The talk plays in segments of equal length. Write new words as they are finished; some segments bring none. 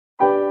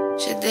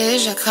J'ai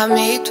déjà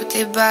cramé tous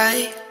tes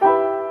bails.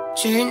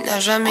 Tu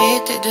n'as jamais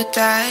été de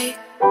taille.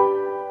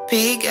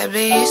 Big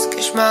abbaisse que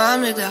je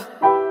m'amène.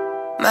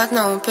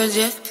 Maintenant on peut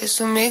dire que t'es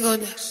sous mes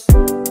godasses.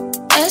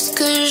 Est-ce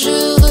que je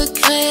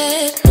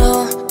regrette?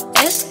 Non.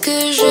 Est-ce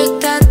que je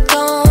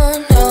t'attends?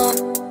 Non.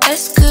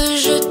 Est-ce que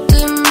je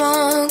te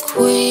manque?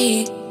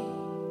 Oui.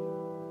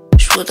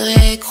 Je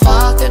voudrais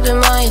croire que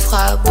demain il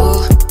fera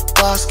beau.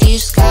 Voir ce qui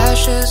se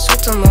cache sous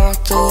ton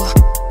manteau.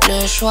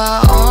 Le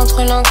choix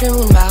entre l'enclume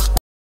ou le marteau.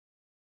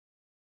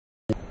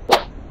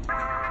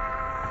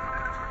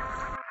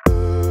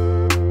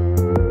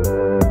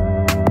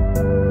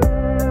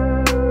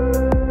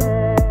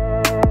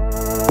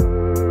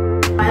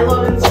 Hi,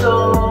 Loving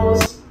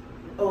Souls.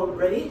 Oh,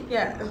 ready?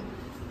 Yeah.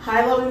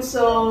 Hi, Loving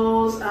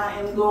Souls. I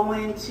am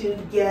going to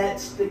get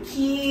the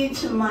key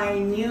to my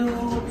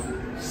new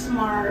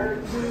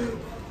smart.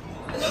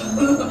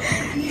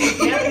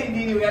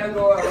 We gotta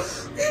go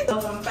out.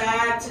 Welcome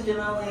back to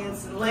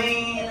Jendely's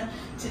Lane.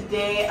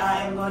 Today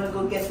I am going to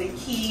go get the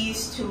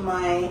keys to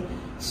my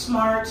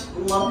smart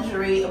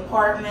luxury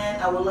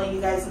apartment. I will let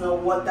you guys know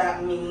what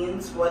that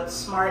means, what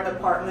smart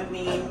apartment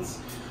means.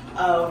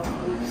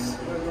 Oops,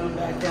 we're going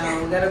back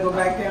down. We gotta go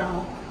back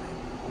down.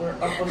 We're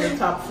up on the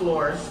top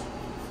floor.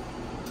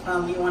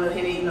 You want to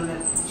hit it in a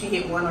minute? Did you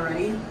hit one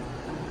already?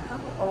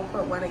 Oh,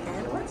 for one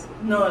again? What?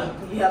 No,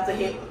 you have to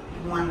hit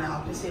one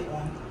now. Just hit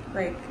one.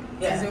 Like,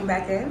 yeah. Zoom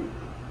back in?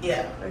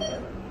 Yeah. Okay.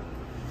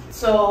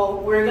 So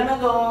we're gonna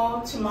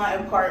go to my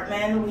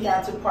apartment. We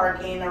have to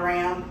park in a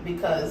ramp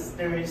because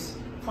there's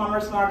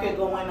farmers market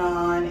going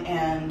on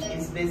and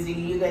it's busy.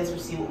 You guys will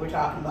see what we're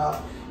talking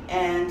about.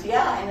 And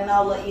yeah, and then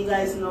I'll let you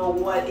guys know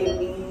what it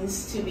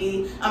means to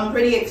be. I'm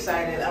pretty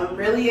excited. I'm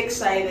really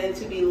excited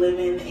to be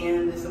living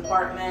in this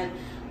apartment.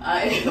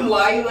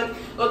 Why you look?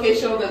 Okay,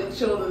 show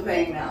the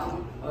thing now.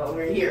 Well,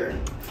 we're here.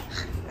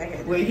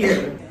 Okay. We're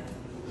here.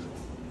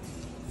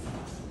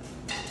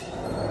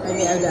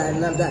 Okay,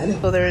 I'm done.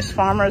 So there's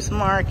farmers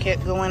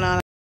market going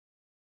on.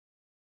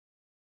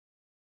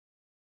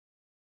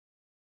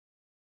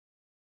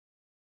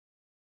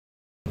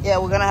 Yeah,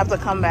 we're gonna have to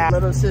come back.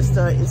 Little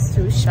sister is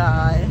too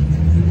shy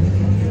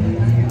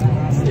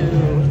to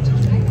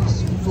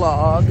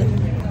vlog.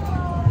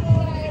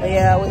 But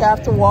yeah, we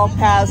have to walk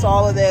past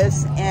all of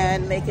this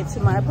and make it to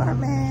my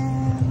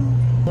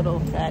apartment. Little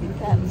fatty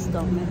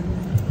stomach.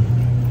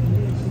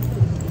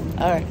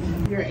 All right,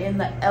 we're in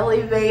the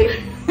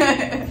elevator.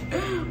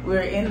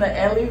 We're in the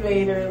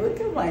elevator. Look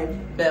at my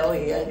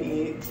belly. I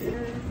need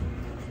to.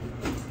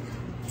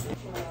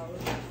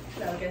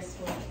 So guess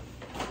what?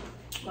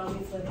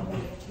 Mommy's letting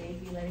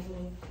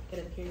me get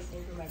a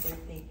piercing for my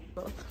birthday.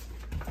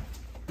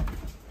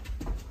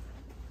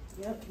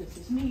 Yep, this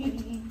is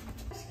me.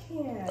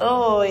 Yeah.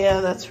 Oh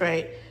yeah, that's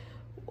right.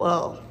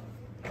 Well,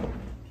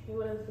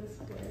 What is this?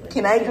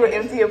 can I do an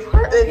empty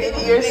apartment?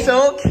 And you're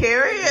so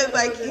curious.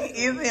 I can't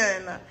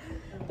even.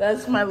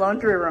 That's my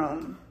laundry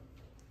room.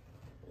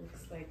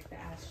 Looks like the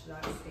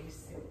astronaut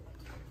spacesuit.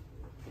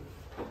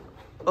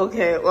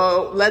 Okay,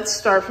 well, let's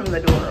start from the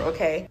door,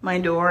 okay? My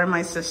door and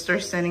my sister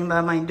standing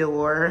by my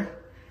door.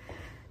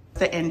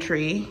 The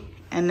entry.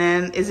 And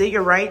then, is it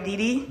your right, Dee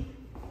Dee?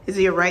 Is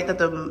it your right that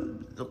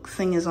the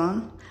thing is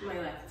on? My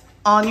left.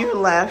 On your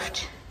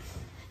left,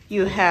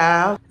 you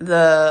have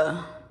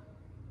the,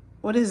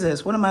 what is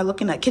this? What am I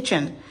looking at?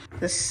 Kitchen.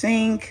 The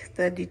sink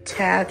that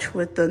detach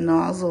with the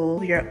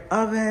nozzle. Your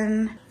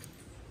oven.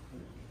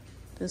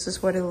 This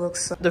is what it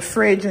looks like. The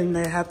fridge, and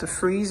they have the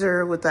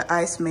freezer with the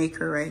ice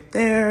maker right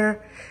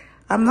there.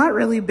 I'm not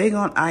really big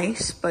on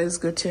ice, but it's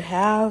good to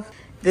have.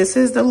 This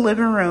is the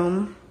living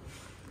room.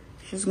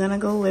 She's gonna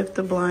go lift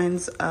the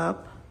blinds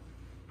up.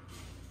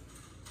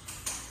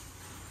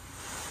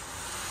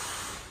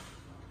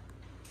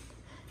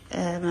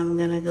 And I'm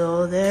gonna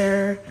go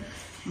there.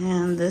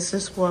 And this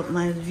is what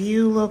my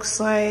view looks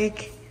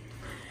like.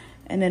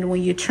 And then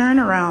when you turn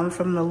around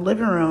from the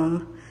living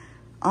room,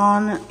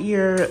 on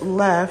your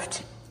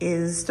left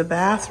is the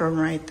bathroom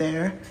right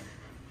there.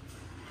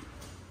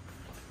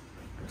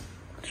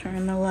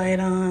 Turn the light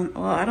on.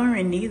 Well, I don't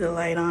really need the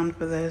light on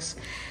for this.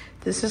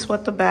 This is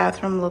what the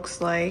bathroom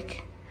looks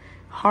like.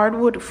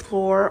 Hardwood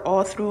floor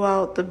all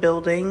throughout the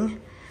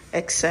building,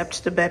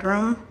 except the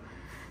bedroom.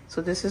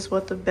 So this is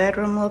what the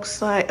bedroom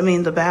looks like. I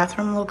mean, the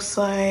bathroom looks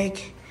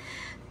like.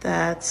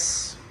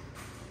 That's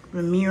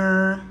the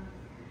mirror.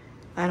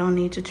 I don't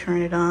need to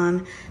turn it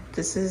on.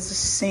 This is the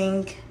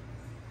sink.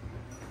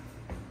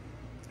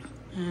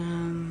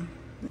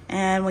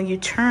 And when you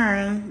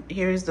turn,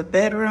 here's the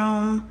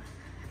bedroom.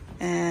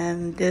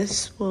 And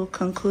this will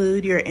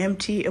conclude your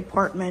empty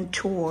apartment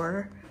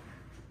tour.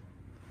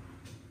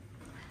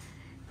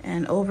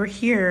 And over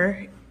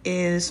here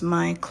is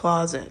my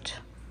closet.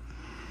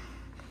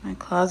 My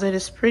closet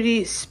is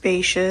pretty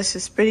spacious.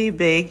 It's pretty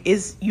big.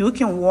 You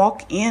can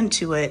walk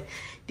into it.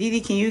 Dee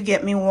Dee, can you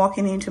get me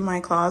walking into my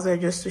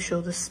closet just to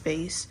show the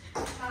space?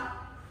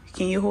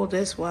 Can you hold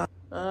this while?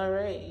 All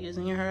right,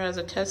 using her as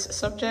a test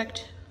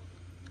subject.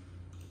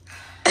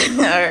 All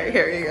right,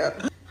 here you go.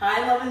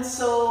 Hi, loving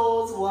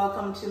souls.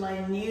 Welcome to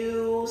my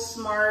new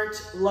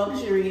smart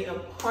luxury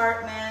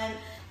apartment.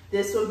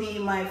 This will be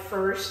my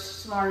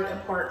first smart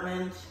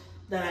apartment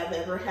that I've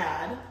ever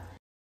had.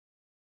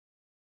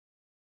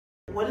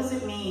 What does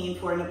it mean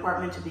for an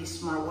apartment to be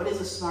smart? What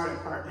is a smart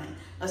apartment?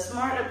 A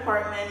smart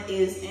apartment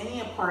is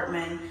any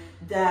apartment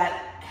that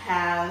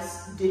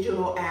has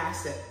digital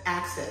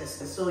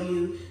access. So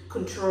you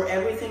control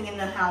everything in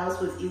the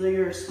house with either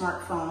your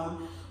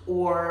smartphone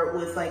or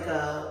with like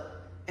a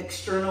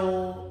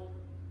external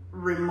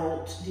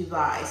remote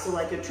device. So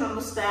like your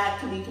thermostat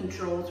can be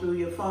controlled through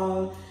your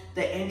phone.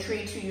 The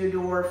entry to your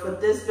door for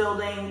this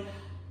building,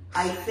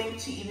 I think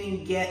to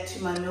even get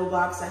to my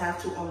mailbox, I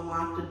have to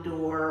unlock the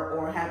door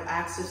or have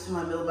access to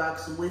my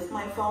mailbox with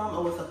my phone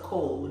or with a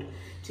code.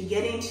 To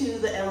get into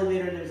the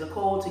elevator, there's a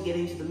code. To get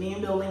into the main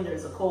building,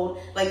 there's a code.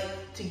 Like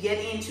to get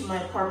into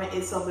my apartment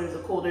itself, there's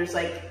a code. There's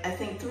like, I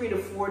think 3 to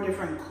 4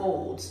 different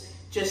codes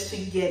just to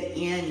get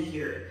in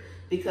here,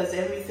 because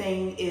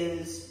everything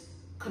is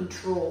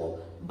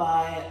controlled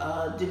by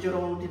a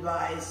digital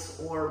device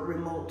or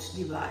remote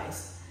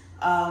device.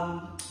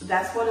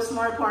 That's what a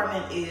smart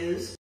apartment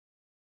is.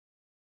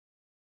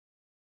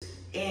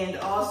 And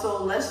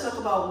also, let's talk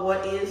about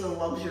what is a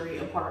luxury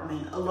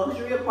apartment. A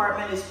luxury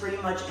apartment is pretty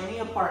much any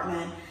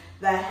apartment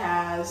that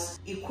has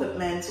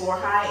equipment or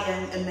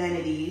high-end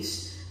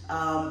amenities,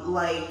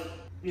 like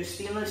your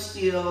stainless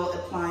steel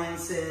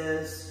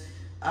appliances,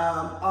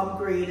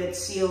 upgraded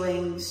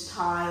ceilings,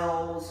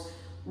 tiles,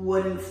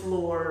 wooden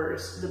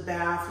floors, the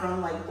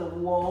bathroom, like the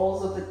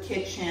walls of the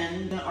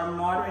kitchen are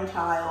modern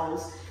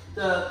tiles.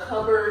 The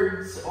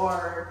cupboards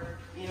are,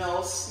 you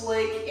know,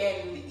 slick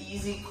and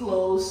easy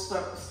close.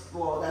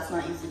 Well, that's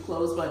not easy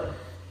close, but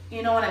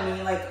you know what I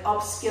mean, like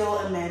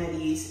upscale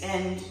amenities.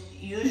 And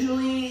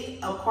usually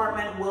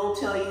apartment will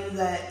tell you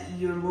that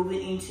you're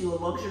moving into a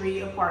luxury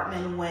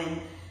apartment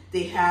when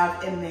they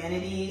have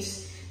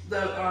amenities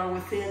that are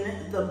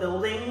within the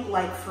building.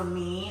 Like for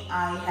me,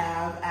 I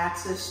have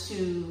access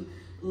to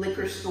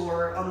liquor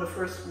store on the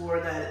first floor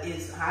that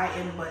is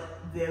high-end but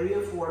very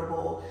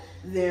affordable.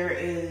 There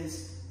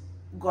is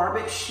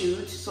garbage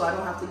chute, so I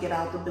don't have to get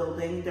out the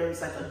building. There's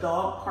like a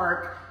dog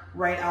park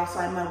right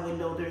outside my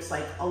window. There's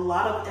like a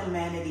lot of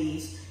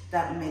amenities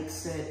that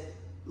makes it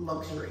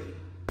luxury.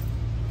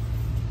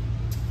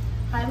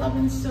 Hi,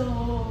 loving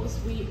souls.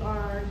 We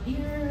are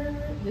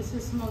here. This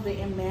is some of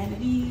the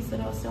amenities that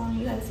I was telling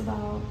you guys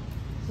about.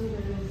 So there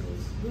is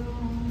this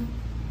room.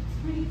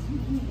 It's pretty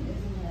neat,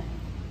 isn't it?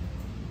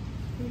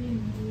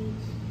 Pretty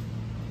neat.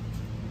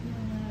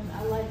 And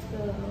I like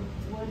the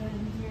wood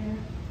in here.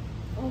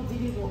 Oh, did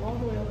you go all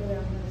the way over there?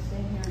 I'm gonna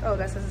stay here. Oh,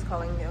 that's what it's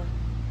calling you.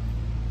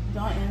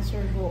 Don't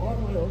answer. Go all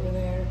the way over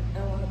there. I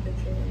want a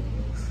picture of you.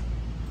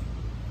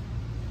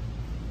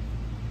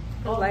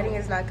 The lighting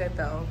is not good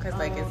though, because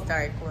like it's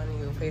dark when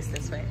you face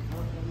this way.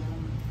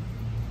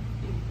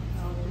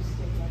 I'll just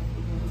stick right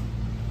here.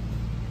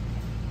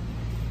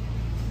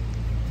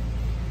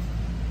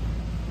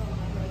 Oh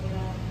my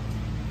God.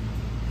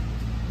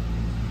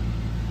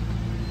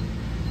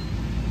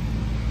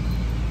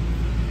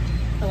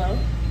 Hello?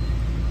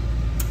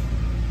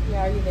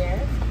 Yeah, are you there?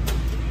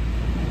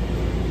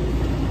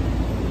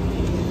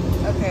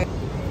 Okay.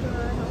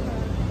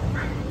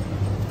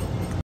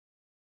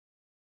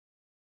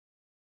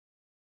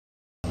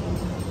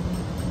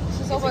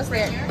 She's almost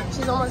there.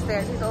 She's almost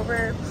there. She's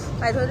over.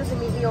 I told her to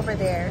meet me over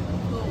there.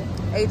 Who?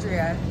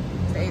 Adria.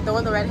 The one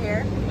with the red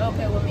hair.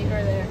 Okay, we'll meet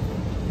her there.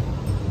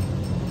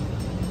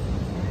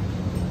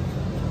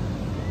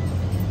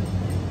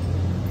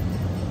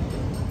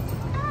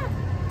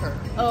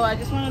 Oh, I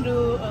just want to do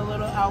a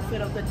little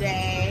outfit of the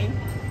day.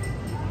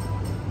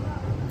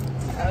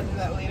 I'll do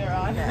that later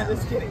on. Yeah.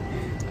 Just kidding.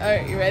 All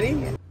right, you ready?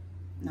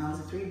 Now is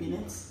it 3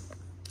 minutes?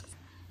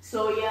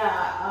 So yeah,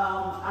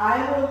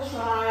 I will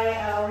try.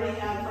 I already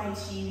have my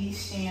TV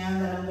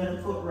stand that I'm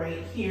gonna put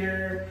right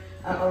here.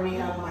 I already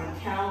have my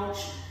couch.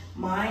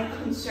 My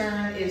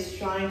concern is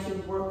trying to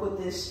work with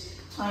this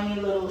tiny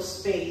little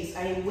space.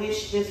 I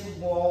wish this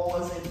wall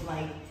wasn't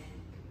like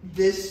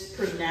this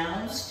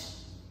pronounced.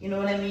 You know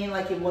what I mean?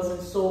 Like it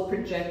wasn't so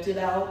projected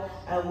out.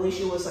 I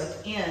wish it was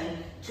like in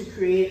to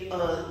create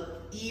a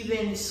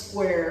even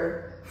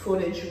square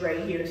footage right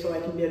here so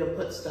I can be able to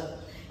put stuff.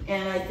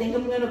 And I think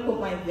I'm gonna put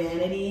my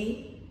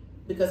vanity,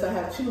 because I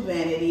have 2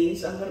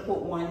 vanities. I'm gonna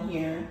put one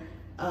here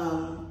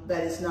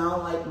that is now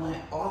like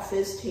my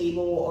office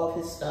table,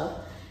 office stuff.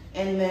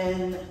 And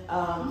then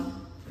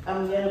I'm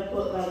gonna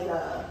put like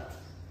a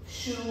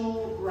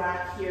shoe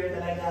rack here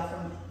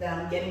that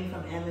I'm getting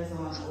from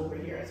Amazon over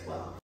here as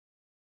well.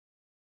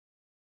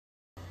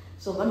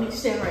 So let me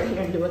stand right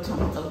here and do a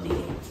tone of the.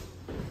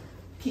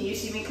 Can you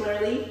see me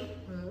clearly?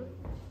 Mm-hmm.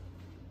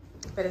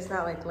 But it's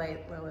not like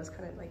light, well, it's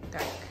kind of like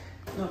dark.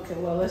 Okay,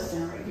 well, let's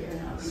stand right here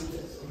and I'll do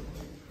this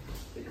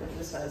because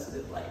this has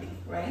good lighting,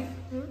 right?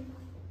 Mm-hmm.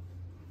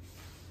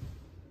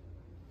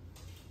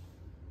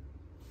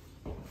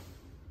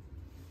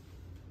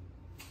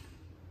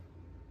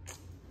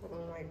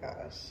 Oh my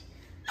gosh.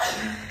 I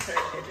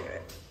can't do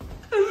it.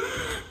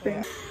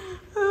 Yeah.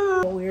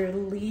 We're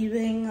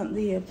leaving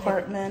the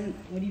apartment.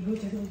 When you go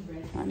to those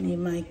bread. I need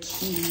my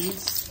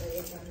keys.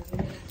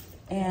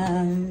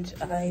 And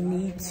I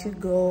need to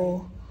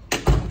go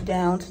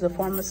down to the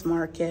farmer's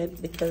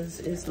market because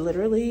it's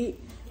literally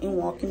in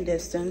walking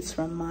distance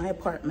from my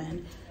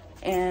apartment.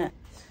 And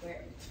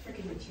Square.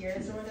 Freaking the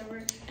chairs or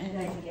whatever. And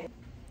I can get.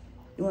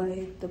 you want to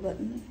hit the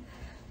button?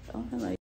 Oh, I like